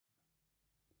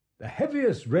The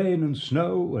heaviest rain and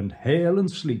snow and hail and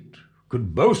sleet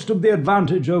could boast of the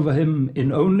advantage over him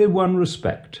in only one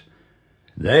respect.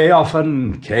 They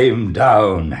often came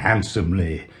down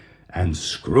handsomely, and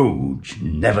Scrooge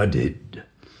never did.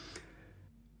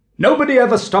 Nobody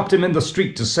ever stopped him in the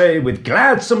street to say, with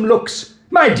gladsome looks,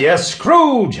 "My dear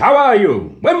Scrooge, how are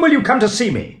you? When will you come to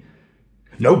see me?"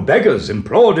 No beggars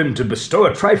implored him to bestow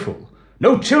a trifle.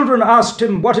 No children asked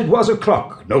him what it was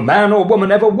o'clock. No man or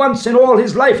woman ever once in all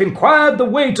his life inquired the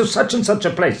way to such and such a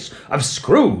place of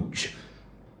Scrooge.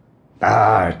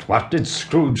 But what did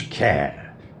Scrooge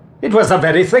care? It was the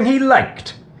very thing he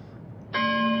liked.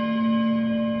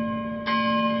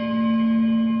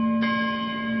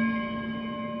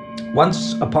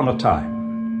 Once upon a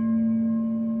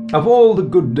time, of all the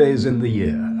good days in the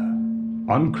year,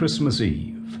 on Christmas Eve,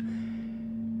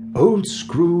 old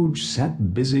Scrooge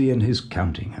sat busy in his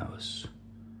counting-house.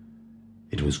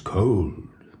 It was cold,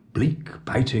 bleak,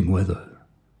 biting weather,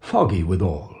 foggy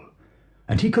withal,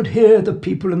 and he could hear the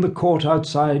people in the court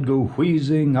outside go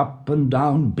wheezing up and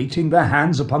down, beating their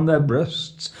hands upon their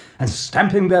breasts, and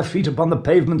stamping their feet upon the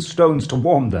pavement stones to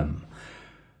warm them.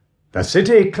 The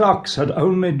city clocks had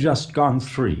only just gone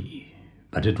 3,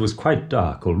 but it was quite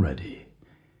dark already.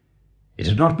 It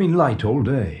had not been light all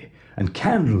day, and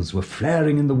candles were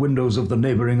flaring in the windows of the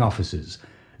neighbouring offices,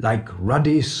 like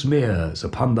ruddy smears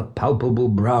upon the palpable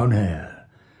brown air.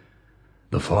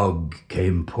 The fog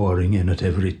came pouring in at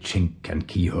every chink and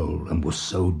keyhole, and was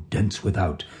so dense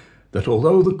without that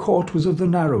although the court was of the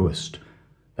narrowest,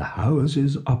 the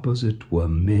houses opposite were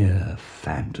mere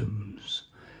phantoms.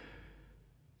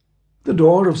 The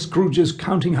door of Scrooge's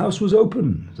counting-house was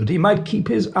open, that he might keep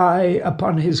his eye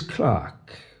upon his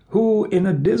clerk, who, in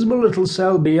a dismal little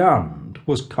cell beyond,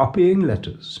 was copying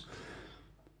letters.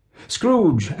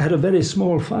 Scrooge had a very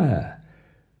small fire,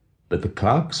 but the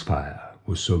clerk's fire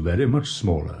was so very much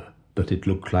smaller that it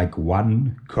looked like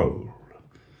one coal.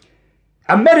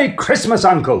 "A Merry Christmas,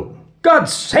 Uncle! God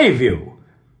save you!"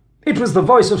 It was the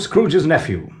voice of Scrooge's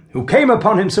nephew, who came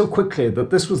upon him so quickly that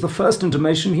this was the first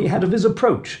intimation he had of his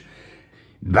approach.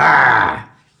 "Bah!"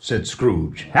 said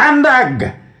Scrooge.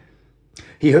 "Humbug!"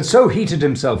 He had so heated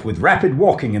himself with rapid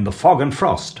walking in the fog and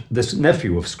frost, this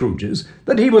nephew of Scrooge's,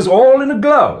 that he was all in a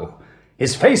glow.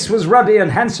 His face was ruddy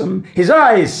and handsome, his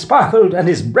eyes sparkled, and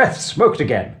his breath smoked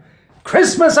again.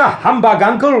 "Christmas a humbug,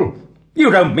 Uncle!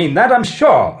 You don't mean that, I'm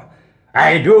sure."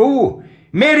 "I do.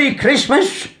 Merry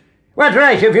Christmas! What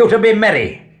right have you to be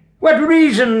merry? What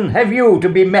reason have you to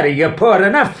be merry? You're poor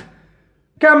enough."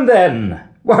 "Come then,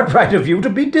 what right have you to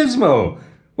be dismal?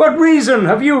 What reason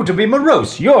have you to be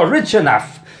morose? You're rich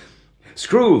enough."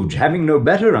 Scrooge, having no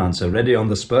better answer ready on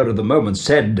the spur of the moment,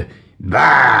 said,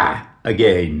 "Bah!"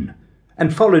 again,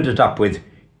 and followed it up with,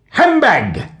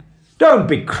 "Humbug! Don't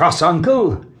be cross,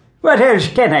 Uncle. What else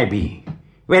can I be,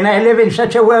 when I live in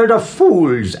such a world of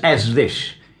fools as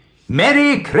this?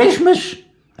 Merry Christmas?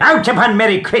 Out upon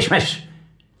Merry Christmas!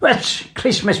 What's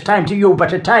Christmas time to you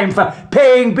but a time for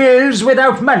paying bills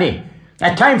without money?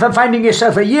 A time for finding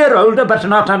yourself a year older but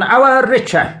not an hour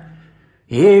richer?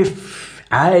 If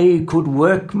I could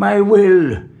work my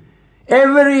will,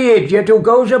 every idiot who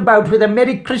goes about with a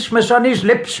Merry Christmas on his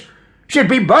lips should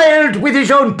be boiled with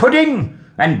his own pudding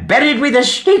and buried with a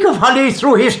stake of holly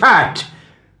through his heart.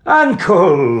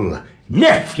 Uncle,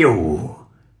 nephew,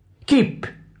 keep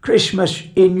Christmas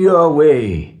in your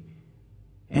way,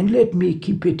 and let me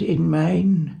keep it in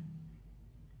mine."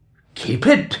 "Keep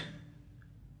it?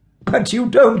 But you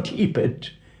don't keep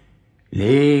it."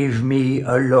 "Leave me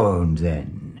alone,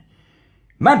 then.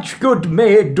 Much good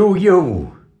may it do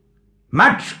you.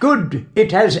 Much good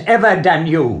it has ever done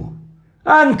you."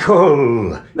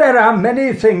 "Uncle, there are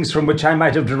many things from which I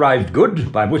might have derived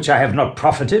good, by which I have not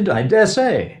profited, I dare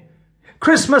say.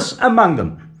 Christmas among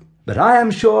them. But I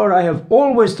am sure I have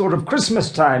always thought of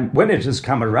Christmas time, when it has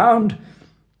come around,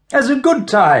 as a good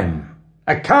time,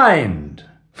 a kind,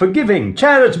 forgiving,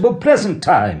 charitable, pleasant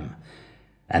time.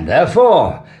 And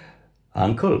therefore,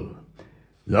 Uncle,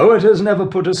 though it has never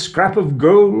put a scrap of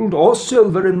gold or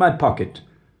silver in my pocket,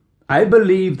 I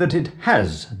believe that it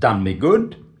has done me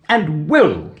good, and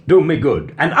will do me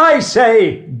good, and I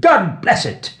say, God bless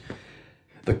it."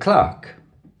 The clerk,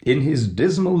 in his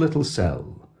dismal little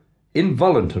cell,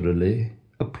 involuntarily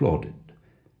applauded.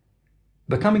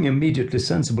 Becoming immediately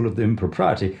sensible of the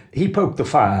impropriety, he poked the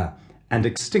fire and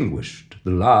extinguished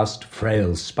the last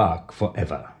frail spark for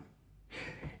ever.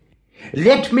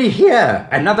 "Let me hear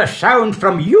another sound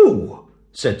from you,"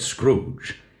 said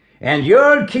Scrooge, "and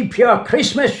you'll keep your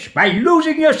Christmas by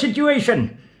losing your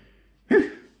situation."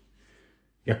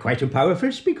 "You're quite a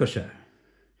powerful speaker, sir.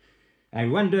 I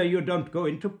wonder you don't go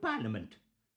into Parliament."